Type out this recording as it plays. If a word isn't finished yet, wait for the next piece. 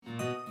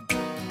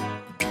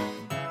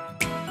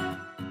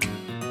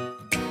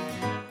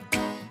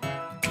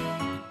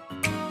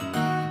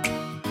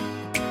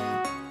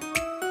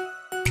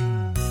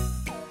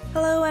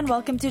and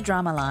welcome to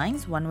Drama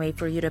Lines, one way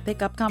for you to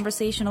pick up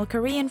conversational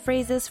Korean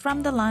phrases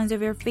from the lines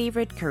of your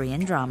favorite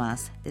Korean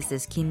dramas. This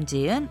is Kim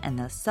Ji-eun, and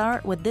let's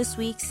start with this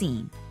week's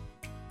scene.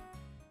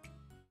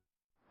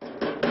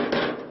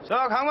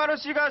 저 강만호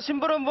씨가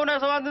심부름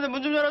보내서 왔는데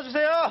문 좀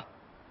열어주세요.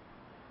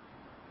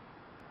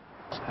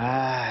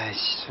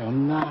 아이씨,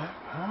 존나.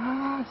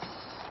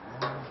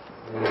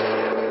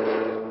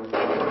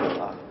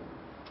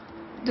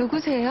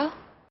 누구세요?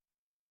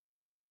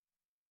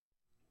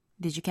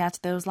 Did you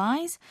catch those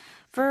lines?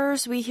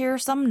 First, we hear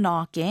some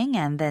knocking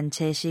and then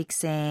채식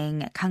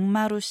saying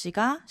강마루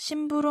씨가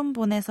심부름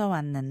보내서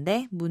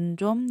왔는데 문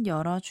좀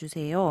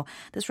열어주세요.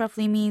 This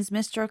roughly means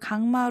Mr.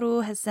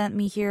 강마루 has sent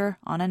me here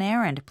on an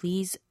errand.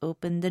 Please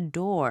open the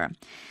door.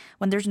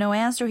 When there's no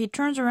answer, he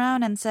turns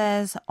around and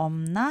says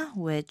없나,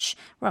 which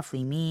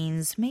roughly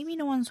means maybe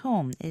no one's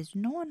home. Is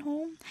no one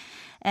home?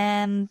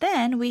 And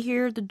then we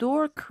hear the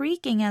door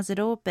creaking as it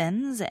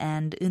opens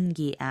and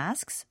은기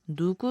asks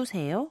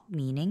누구세요?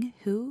 Meaning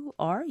who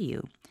are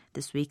you?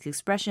 This week's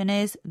expression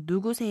is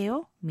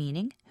누구세요?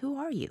 Meaning who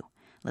are you?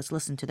 Let's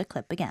listen to the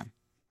clip again.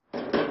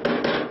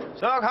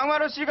 저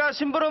강만호 씨가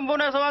심부름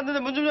보내서 왔는데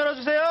문 좀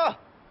열어주세요.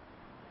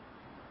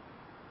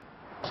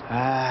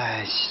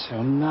 아이씨,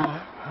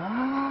 존나.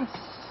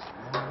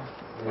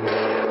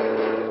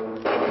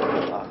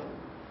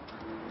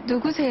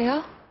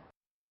 누구세요?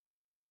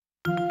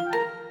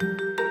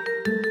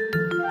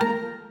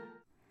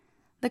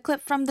 The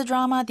clip from the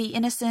drama The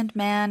Innocent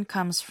Man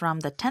comes from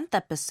the 10th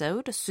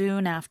episode,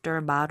 soon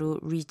after Maru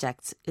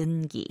rejects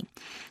Eungi.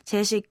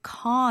 Jae-sik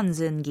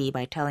cons Eungi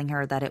by telling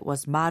her that it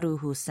was Maru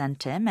who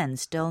sent him, and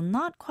still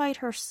not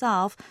quite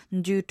herself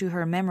due to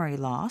her memory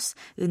loss,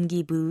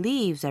 Eungi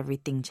believes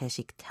everything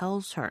Jae-sik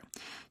tells her.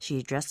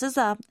 She dresses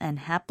up and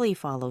happily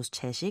follows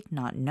Jae-sik,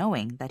 not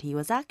knowing that he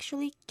was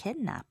actually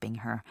kidnapping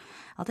her.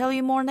 I'll tell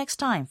you more next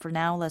time. For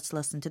now, let's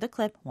listen to the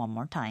clip one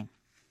more time.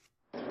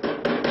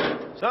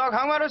 저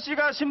강만호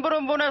씨가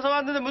심부름 보내서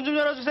왔는데 문 좀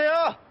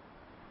열어주세요.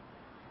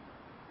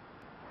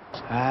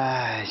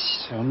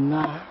 아이씨,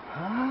 존나.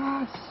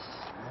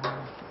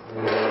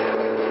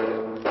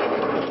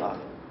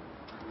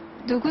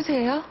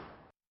 누구세요?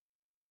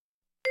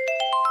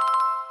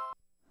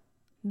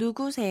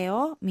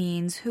 누구세요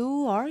means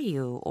who are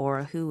you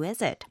or who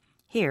is it.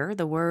 Here,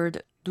 the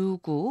word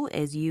누구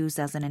is used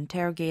as an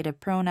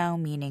interrogative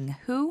pronoun meaning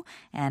who,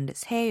 and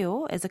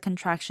세요 is a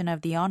contraction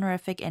of the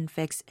honorific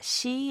infix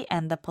시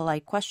and the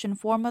polite question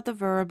form of the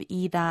verb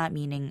이다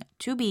meaning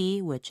to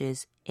be, which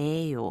is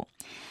에요.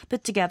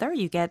 Put together,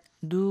 you get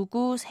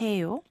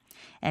누구세요.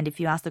 And if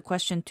you ask the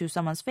question to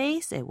someone's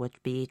face, it would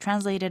be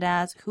translated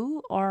as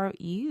who are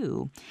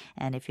you?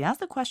 And if you ask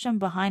the question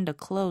behind a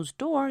closed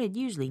door, it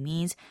usually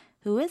means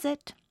who is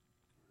it?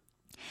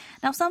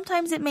 Now,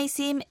 sometimes it may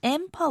seem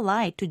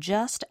impolite to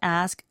just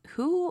ask,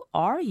 who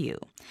are you?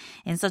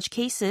 In such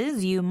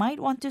cases, you might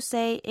want to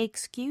say,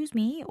 excuse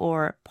me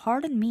or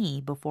pardon me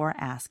before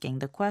asking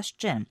the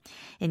question.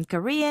 In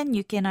Korean,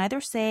 you can either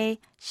say,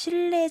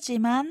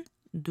 실례지만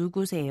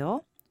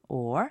누구세요?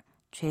 Or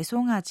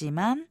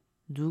죄송하지만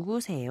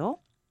누구세요?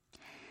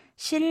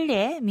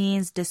 실례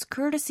means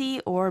discourtesy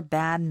or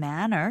bad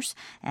manners,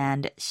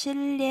 and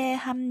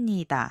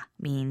실례합니다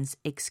means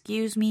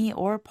excuse me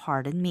or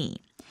pardon me.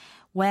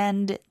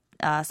 When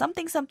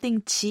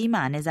something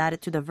지만 is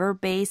added to the verb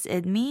base,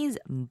 it means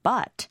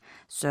but.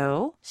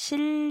 So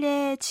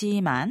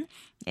실례지만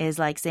is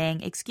like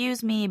saying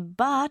excuse me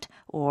but,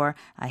 or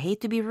I hate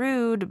to be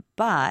rude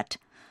but.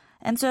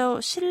 And so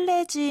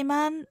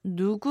실례지만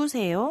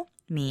누구세요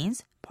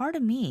means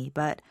pardon me,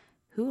 but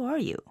who are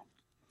you?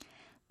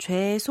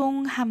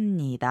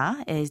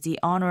 죄송합니다 is the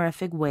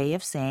honorific way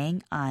of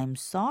saying I'm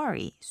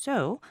sorry.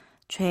 So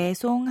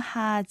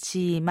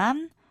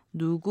죄송하지만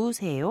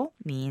누구세요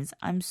means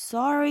I'm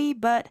sorry,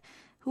 but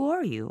who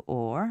are you?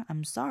 Or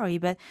I'm sorry,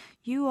 but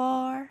you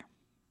are.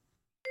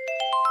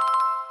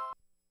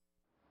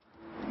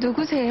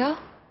 누구세요?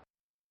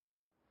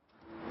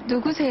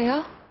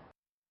 누구세요?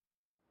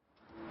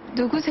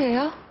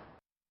 누구세요?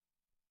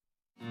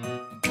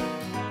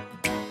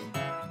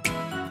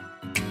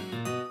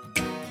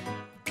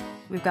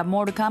 We've got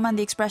more to come on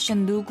the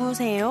expression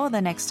누구세요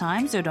the next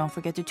time, so don't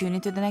forget to tune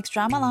into the next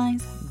Drama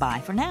Lines.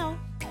 Bye for now.